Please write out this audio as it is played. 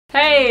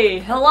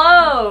Hey,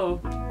 hello,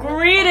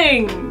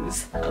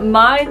 greetings.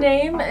 My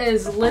name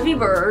is Livy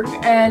Berg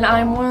and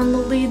I'm one of the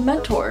lead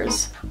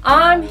mentors.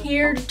 I'm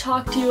here to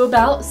talk to you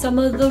about some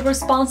of the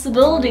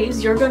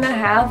responsibilities you're gonna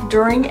have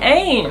during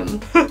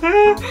AIM.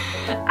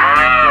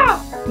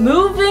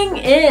 Moving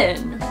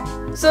in.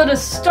 So to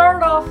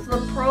start off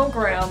the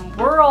program,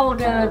 we're all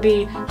gonna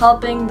be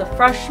helping the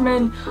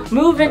freshmen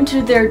move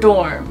into their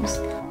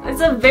dorms. It's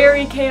a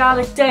very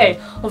chaotic day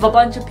with a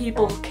bunch of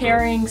people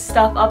carrying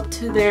stuff up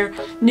to their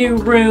new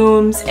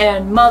rooms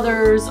and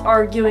mothers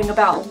arguing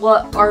about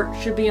what art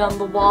should be on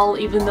the wall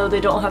even though they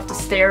don't have to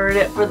stare at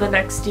it for the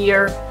next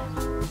year.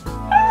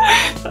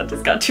 That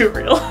just got too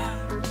real.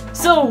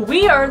 So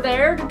we are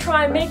there to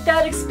try and make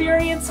that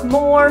experience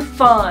more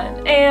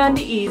fun and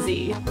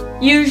easy.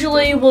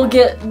 Usually we'll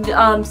get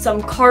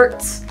some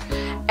carts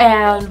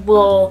and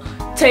we'll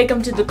take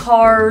them to the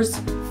cars,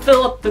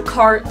 fill up the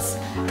carts,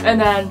 and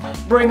then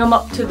bring them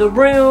up to the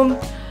room.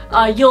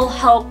 You'll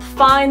help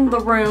find the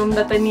room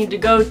that they need to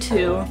go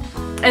to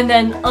and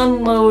then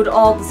unload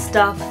all the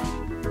stuff.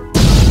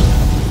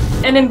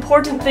 An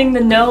important thing to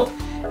note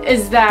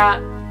is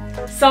that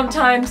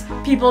sometimes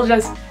people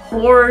just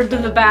hoard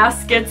the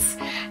baskets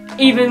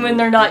even when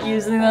they're not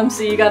using them,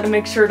 so you gotta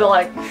make sure to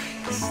like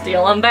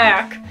steal them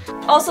back.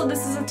 Also,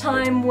 this is a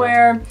time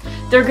where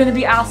they're gonna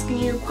be asking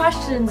you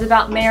questions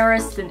about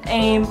Marist and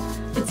AIM.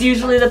 It's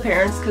usually the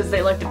parents because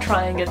they like to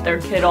try and get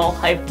their kid all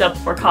hyped up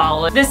for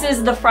college. This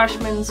is the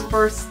freshman's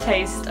first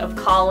taste of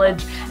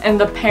college and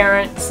the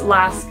parents'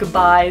 last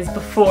goodbyes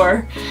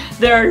before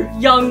their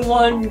young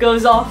one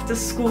goes off to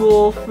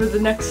school for the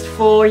next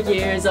 4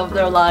 years of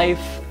their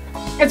life.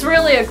 It's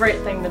really a great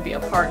thing to be a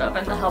part of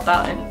and to help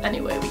out in any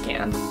way we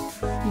can.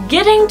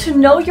 Getting to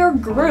know your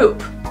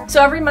group.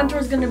 So every mentor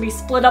is going to be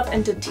split up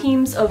into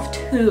teams of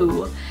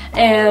 2,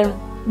 and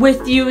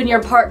with you and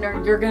your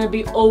partner, you're going to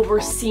be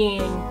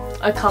overseeing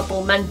a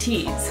couple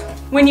mentees.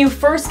 When you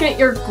first get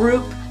your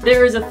group,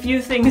 there's a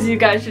few things you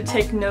guys should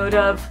take note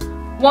of.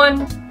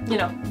 One,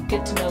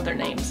 get to know their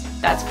names.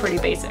 That's pretty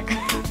basic.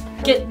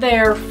 Get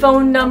their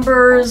phone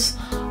numbers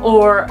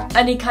or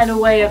any kind of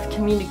way of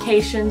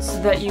communication so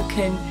that you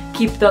can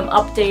keep them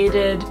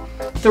updated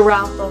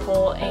throughout the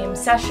whole AIM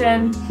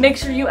session. Make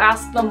sure you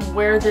ask them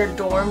where their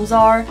dorms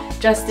are,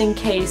 just in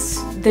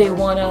case they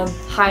want to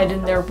hide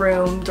in their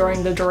room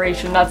during the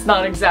duration. That's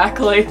not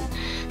exactly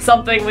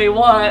something we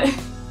want.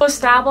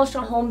 Establish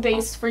a home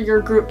base for your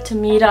group to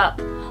meet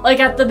up. Like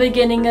at the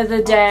beginning of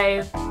the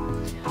day,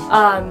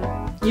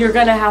 you're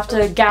gonna have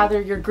to gather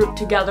your group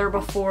together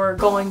before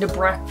going to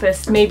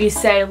breakfast. Maybe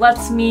say,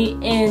 let's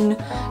meet in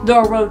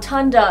the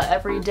rotunda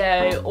every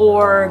day,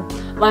 or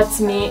let's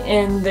meet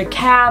in the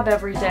cab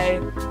every day.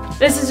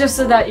 This is just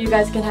so that you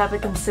guys can have a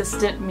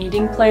consistent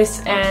meeting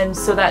place and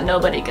so that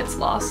nobody gets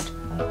lost.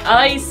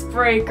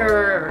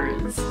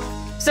 Icebreakers.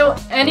 So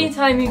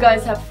anytime you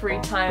guys have free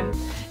time,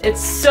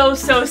 it's so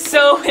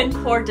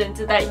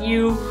important that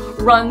you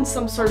run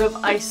some sort of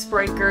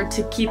icebreaker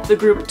to keep the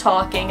group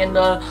talking and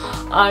to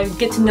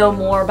get to know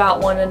more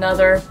about one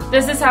another.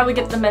 This is how we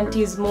get the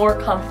mentees more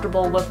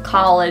comfortable with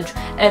college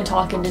and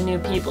talking to new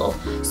people.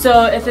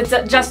 So if it's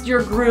just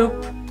your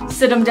group,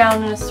 sit them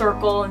down in a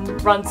circle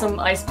and run some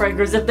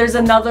icebreakers. If there's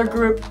another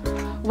group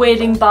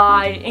waiting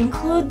by,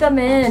 include them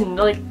in,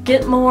 like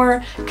get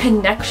more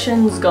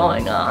connections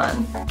going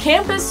on.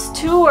 Campus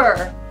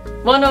tour.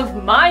 One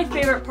of my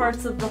favorite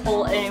parts of the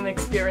whole AIM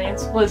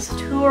experience was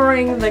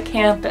touring the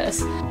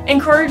campus.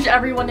 Encourage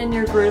everyone in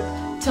your group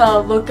to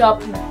look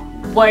up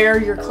where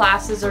your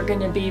classes are going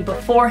to be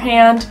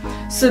beforehand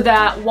so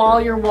that while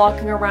you're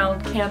walking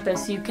around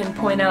campus you can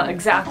point out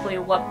exactly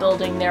what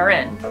building they're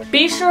in.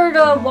 Be sure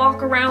to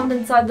walk around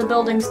inside the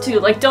buildings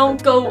too. Like,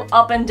 don't go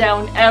up and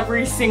down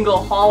every single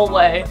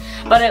hallway,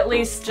 but at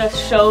least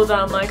just show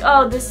them like,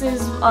 oh, this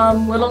is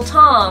Little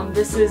Tom,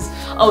 this is,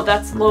 oh,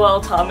 that's Lowell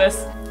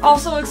Thomas.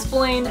 Also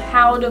explain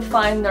how to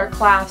find their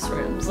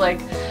classrooms, like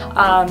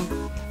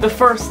the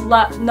first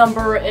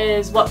number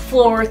is what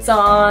floor it's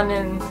on,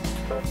 and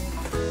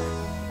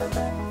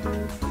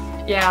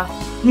yeah.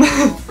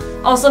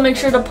 Also make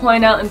sure to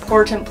point out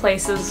important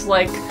places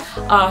like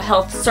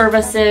health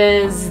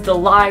services, the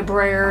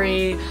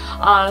library,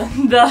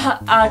 the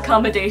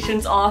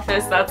accommodations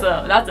office. That's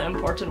an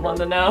important one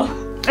to know.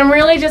 And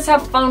really just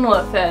have fun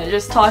with it.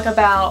 Just talk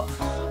about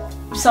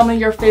some of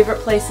your favorite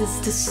places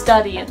to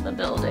study in the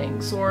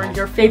buildings or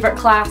your favorite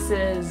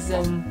classes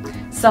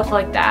and stuff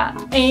like that.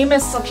 AIM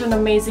is such an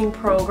amazing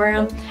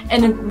program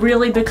and it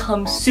really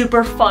becomes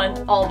super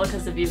fun all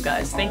because of you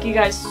guys. Thank you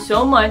guys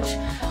so much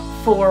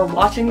for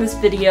watching this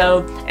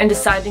video and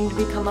deciding to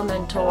become a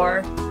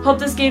mentor. Hope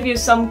this gave you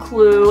some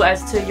clue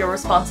as to your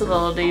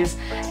responsibilities,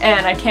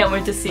 and I can't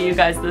wait to see you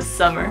guys this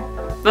summer.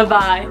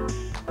 Bye-bye.